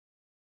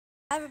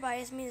Hi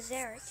everybody, it's me,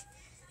 Zarek,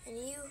 and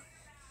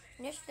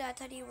yesterday I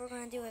told you we're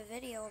going to do a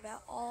video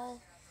about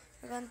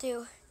we're going to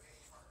do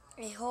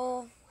a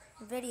whole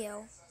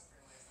video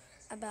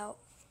about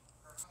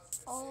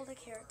all the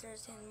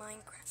characters in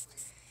Minecraft.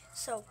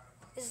 So,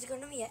 this is going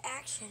to be an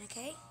action,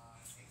 okay?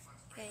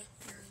 Okay,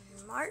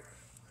 Mart,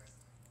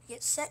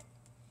 get set,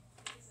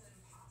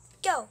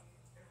 go!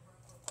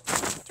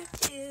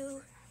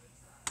 Doo-doo.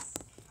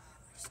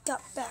 Just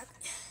got back.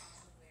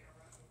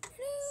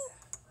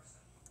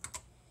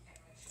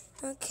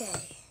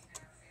 Okay,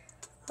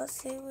 let's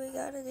see what we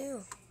gotta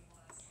do.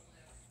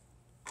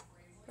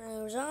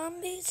 No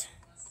zombies.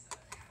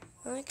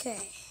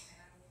 Okay.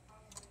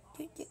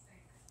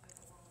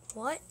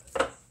 What?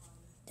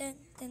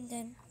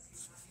 Then.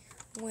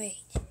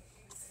 Wait.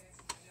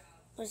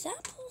 Was that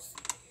supposed?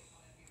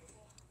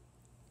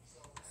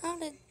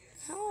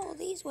 How all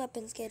these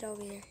weapons get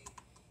over here?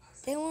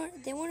 They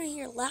weren't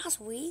here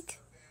last week?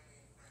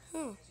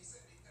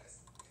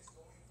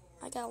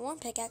 I got one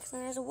pickaxe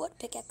and there's a wood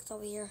pickaxe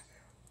over here.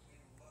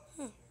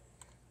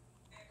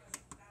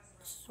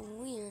 This is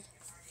weird.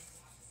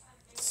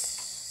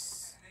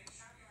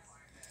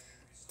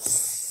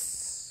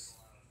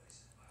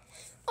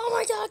 Oh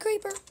my god,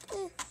 creeper!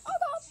 Oh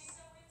god!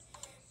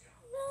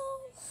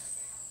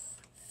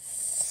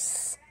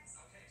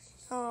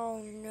 No!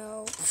 Oh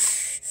no.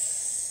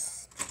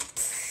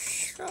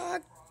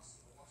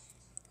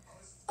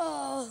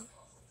 Oh,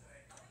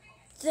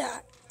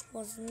 that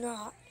was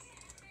not.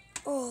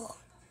 Oh,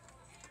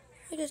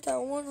 I just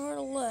got one heart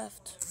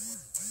left.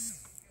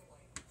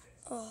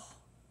 Oh,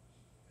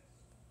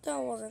 that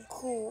wasn't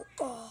cool.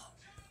 Oh,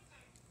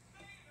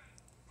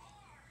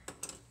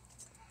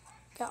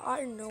 God,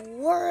 I don't know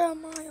where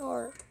am I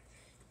or.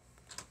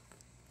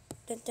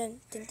 Dun.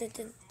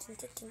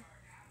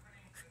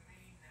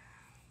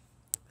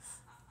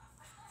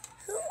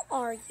 Who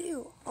are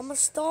you? I'm a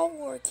Star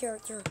Wars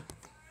character.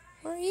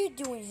 What are you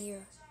doing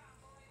here?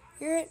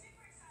 Where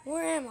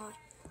am I?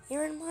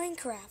 You're in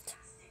Minecraft.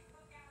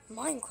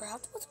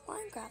 Minecraft? What's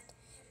Minecraft?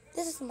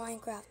 This is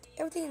Minecraft.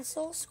 Everything is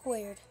so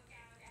squared.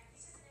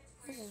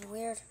 This is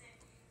weird.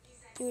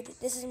 Dude,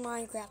 this is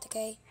Minecraft,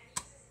 okay?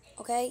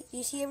 Okay?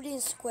 You see everything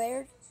is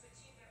squared?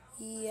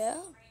 Yeah.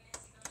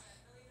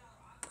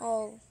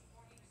 Oh.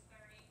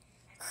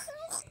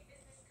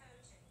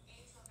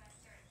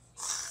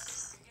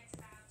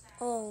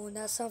 Oh,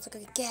 that sounds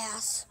like a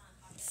gas.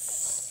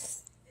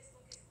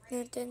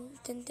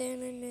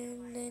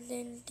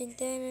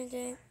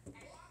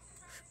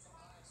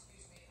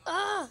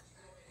 Ah!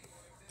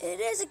 It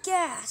is a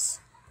gas.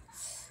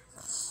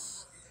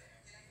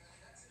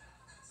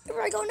 Where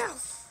do I go now?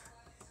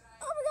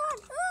 Oh my god!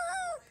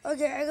 Ah!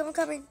 Okay, I'm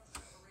coming.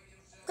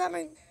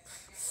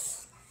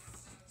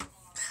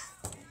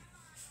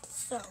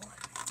 So,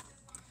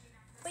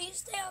 but you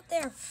stay out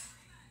there.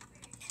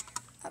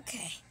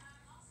 Okay.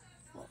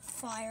 Well,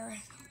 fire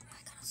and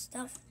that kind of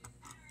stuff.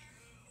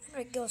 I'm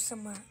gonna go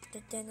somewhere.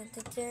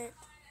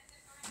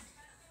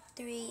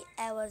 3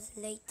 hours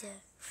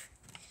later.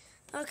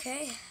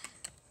 Okay.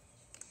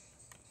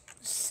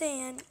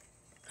 Sand.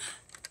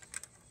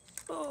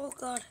 Oh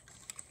god.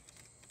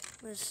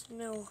 The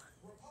snow.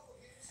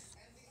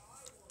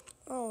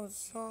 Oh,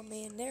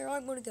 zombie in there.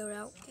 I'm gonna go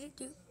out.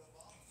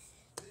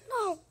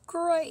 Oh,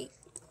 great.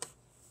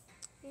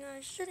 No,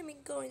 I shouldn't be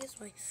going this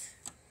way.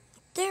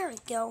 There we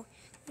go.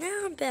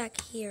 Now I'm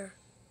back here.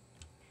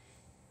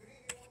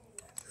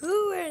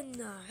 Who in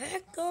the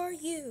heck are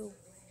you?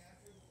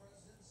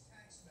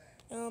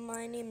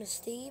 My name is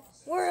Steve.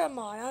 Where am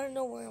I? I don't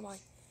know where am I.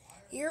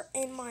 You're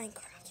in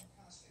Minecraft.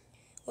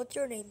 What's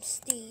your name?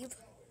 Steve.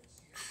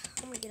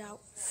 I'm gonna get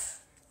out.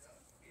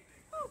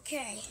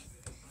 Okay.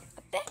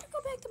 I better go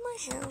back to my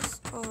house.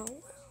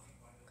 Oh.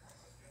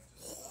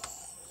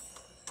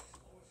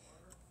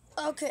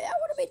 Okay, I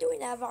wouldn't be doing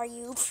that if I were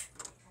you.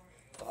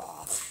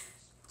 Oh.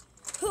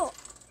 Huh.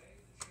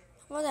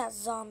 What that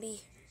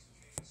zombie?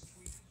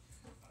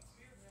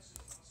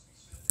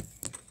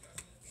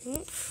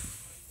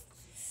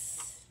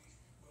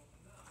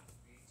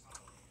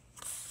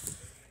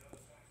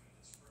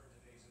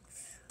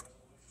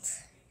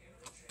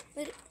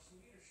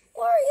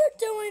 What are you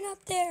doing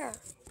up there?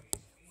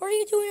 What are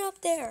you doing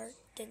up there?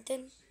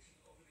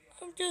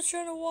 I'm just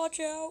trying to watch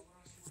out.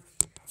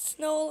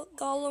 Snow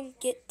Golem,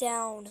 get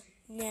down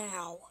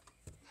now.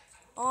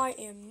 I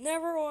am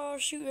never going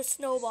to shoot a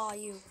snowball at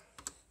you.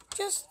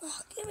 Just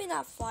give me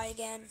that fight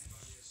again.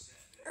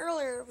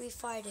 Earlier we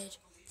fighted.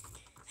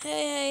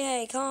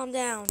 Hey, calm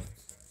down.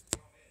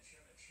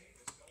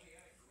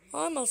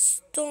 I'm a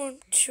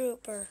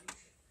stormtrooper.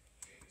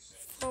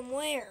 From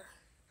where?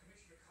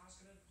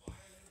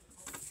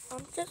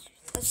 I'm just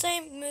the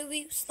same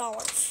movie, Star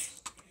Wars.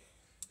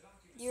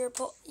 I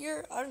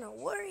don't know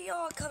where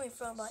y'all coming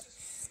from, but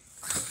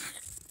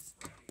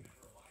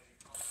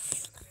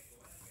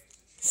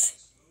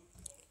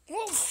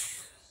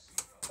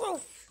whoa,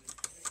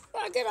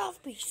 get off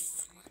me!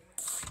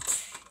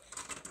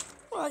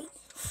 Right,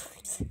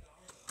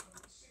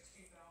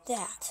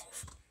 that.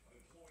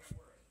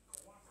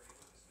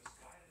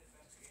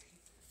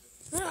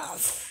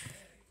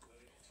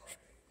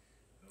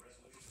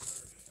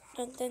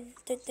 Dun, dun,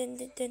 dun, dun,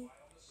 dun, dun.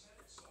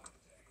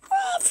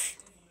 Ah!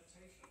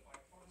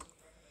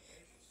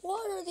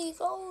 What are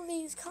all of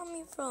these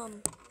coming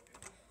from?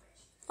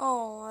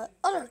 Oh,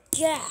 utter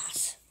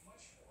gas.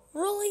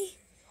 Really?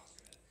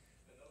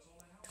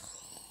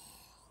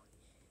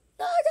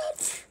 Oh, God.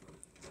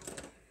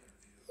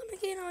 Let me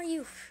get on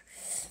you.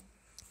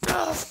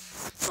 Oh,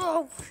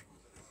 oh.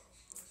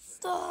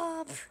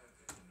 Stop.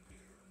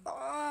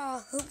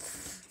 Oh,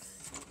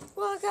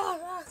 oh God.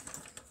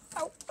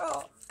 Oh,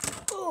 oh,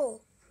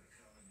 oh.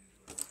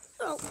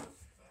 Oh.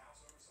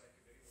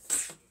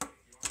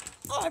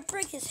 Oh, I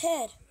break his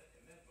head.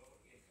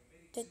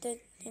 Dun, dun,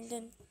 dun,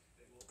 dun.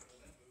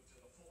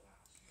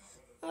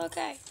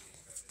 Okay.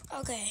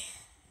 Okay.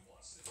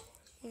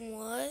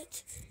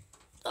 What?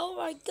 Oh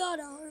my God,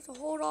 there's a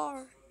whole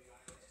R.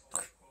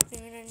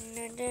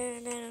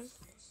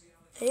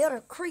 The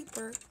other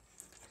creeper.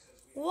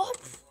 What?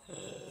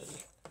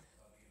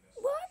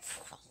 What?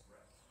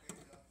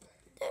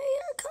 They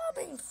are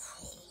coming.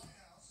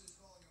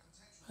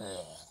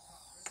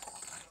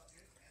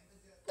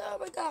 Oh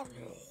my God.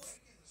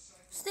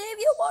 Steve,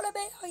 you want to be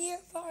out here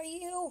for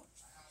you?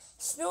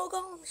 Snow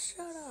Golem,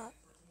 shut up.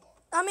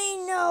 I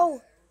mean,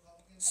 no.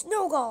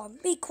 Snow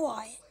Golem, be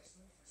quiet.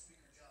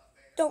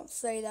 Don't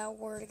say that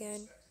word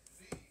again.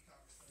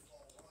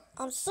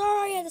 I'm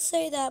sorry I had to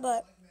say that,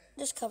 but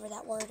just cover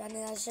that word. I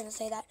mean, I shouldn't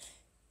say that.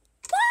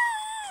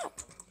 Ah! Oh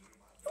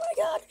my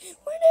God,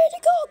 where did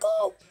it go?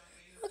 Oh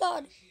my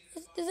God,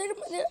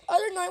 are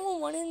there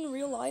 911 in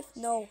real life?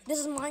 No, this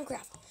is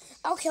Minecraft.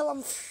 I'll kill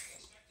him.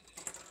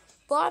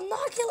 But I'm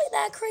not killing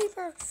that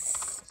creeper.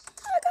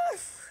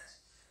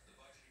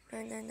 Oh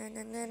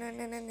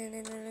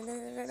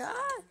my God.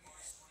 Ah!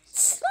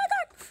 Oh my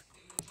God.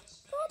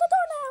 Hold the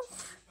door now.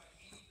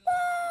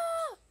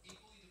 Ah!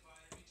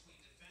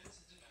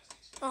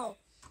 Oh,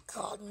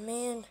 God,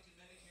 man.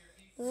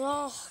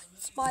 Oh,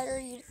 Spider,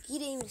 he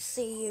didn't even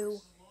see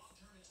you.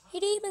 He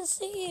didn't even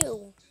see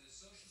you.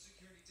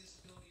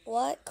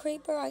 What,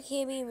 Creeper? I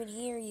can't even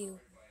hear you.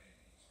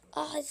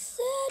 I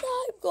said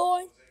I'm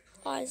going.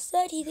 I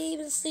said he didn't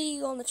even see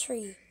you on the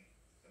tree.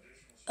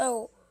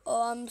 Oh,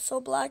 I'm so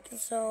black and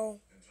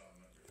so...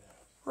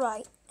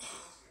 Right.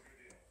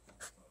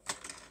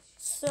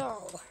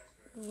 So,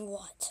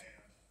 what?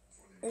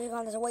 We're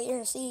gonna wait here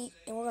and see,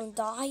 and we're gonna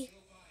die?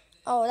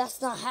 Oh,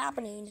 that's not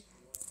happening.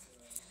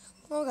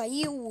 Okay,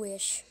 you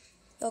wish.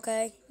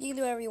 Okay, you can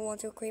do whatever you want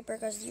to, Creeper,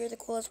 because you're the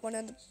coolest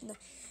one.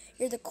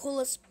 You're the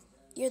coolest.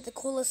 You're the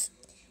coolest.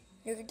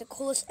 You're the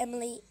coolest,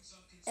 Emily.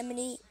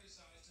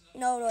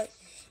 No,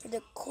 you're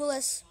the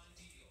coolest.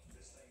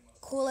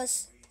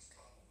 Coolest.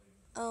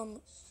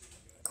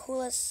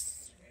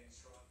 Coolest.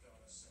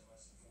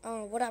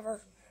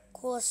 Whatever.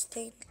 Coolest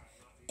thing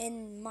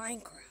in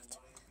Minecraft.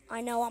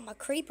 I know I'm a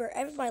Creeper.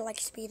 Everybody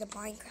likes to be in the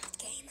Minecraft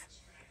game.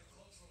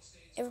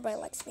 Everybody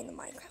likes to be in the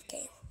Minecraft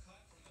game.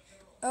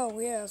 Oh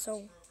yeah,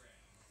 so.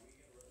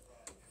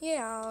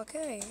 Yeah.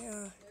 Okay.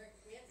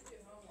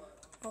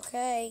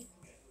 Okay.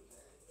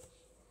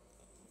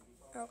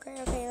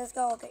 Okay, let's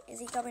go. Okay, is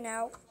he coming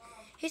out?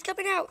 He's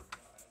coming out.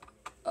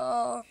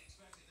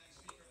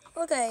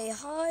 Okay,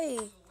 hi.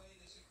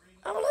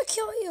 I'm gonna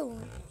kill you. I'm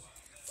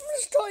gonna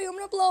destroy you. I'm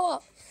gonna blow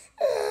up.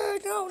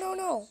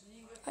 No.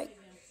 I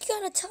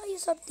gotta tell you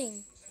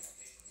something.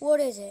 What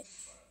is it?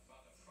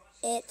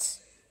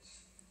 It's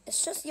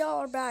just y'all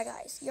are bad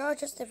guys. Y'all are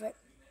just different.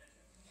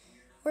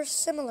 We're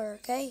similar,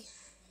 okay?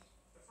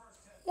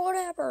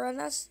 Whatever,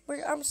 and I'm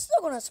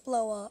still gonna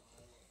blow up.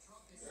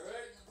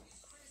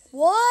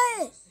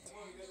 What?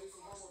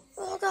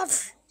 Oh God.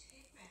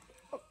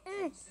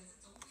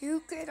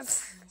 You get a...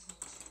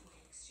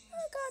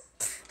 Oh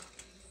God.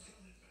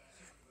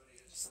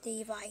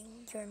 Steve,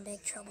 you're in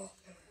big trouble.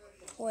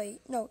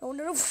 Wait, no.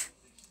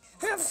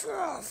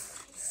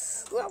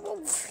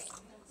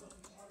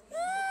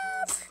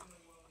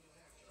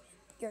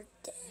 You're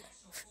dead.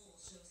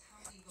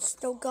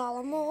 Still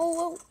Golem.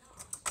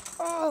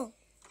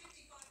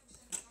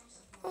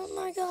 Oh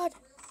my God.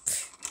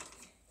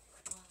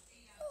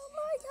 Oh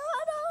my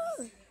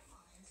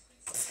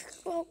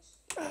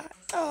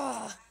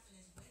God.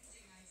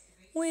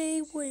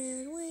 We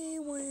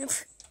win.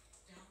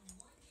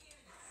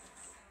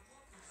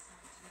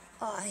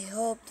 I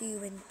hope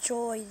you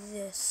enjoy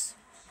this.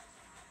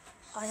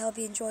 I hope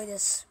you enjoy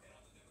this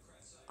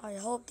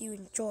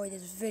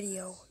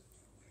video.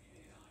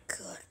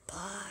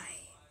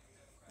 Goodbye.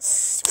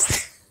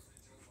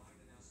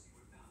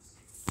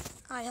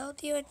 I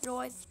hope you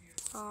enjoyed.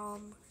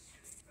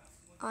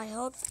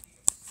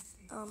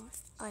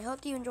 I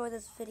hope you enjoyed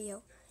this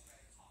video.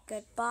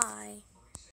 Goodbye.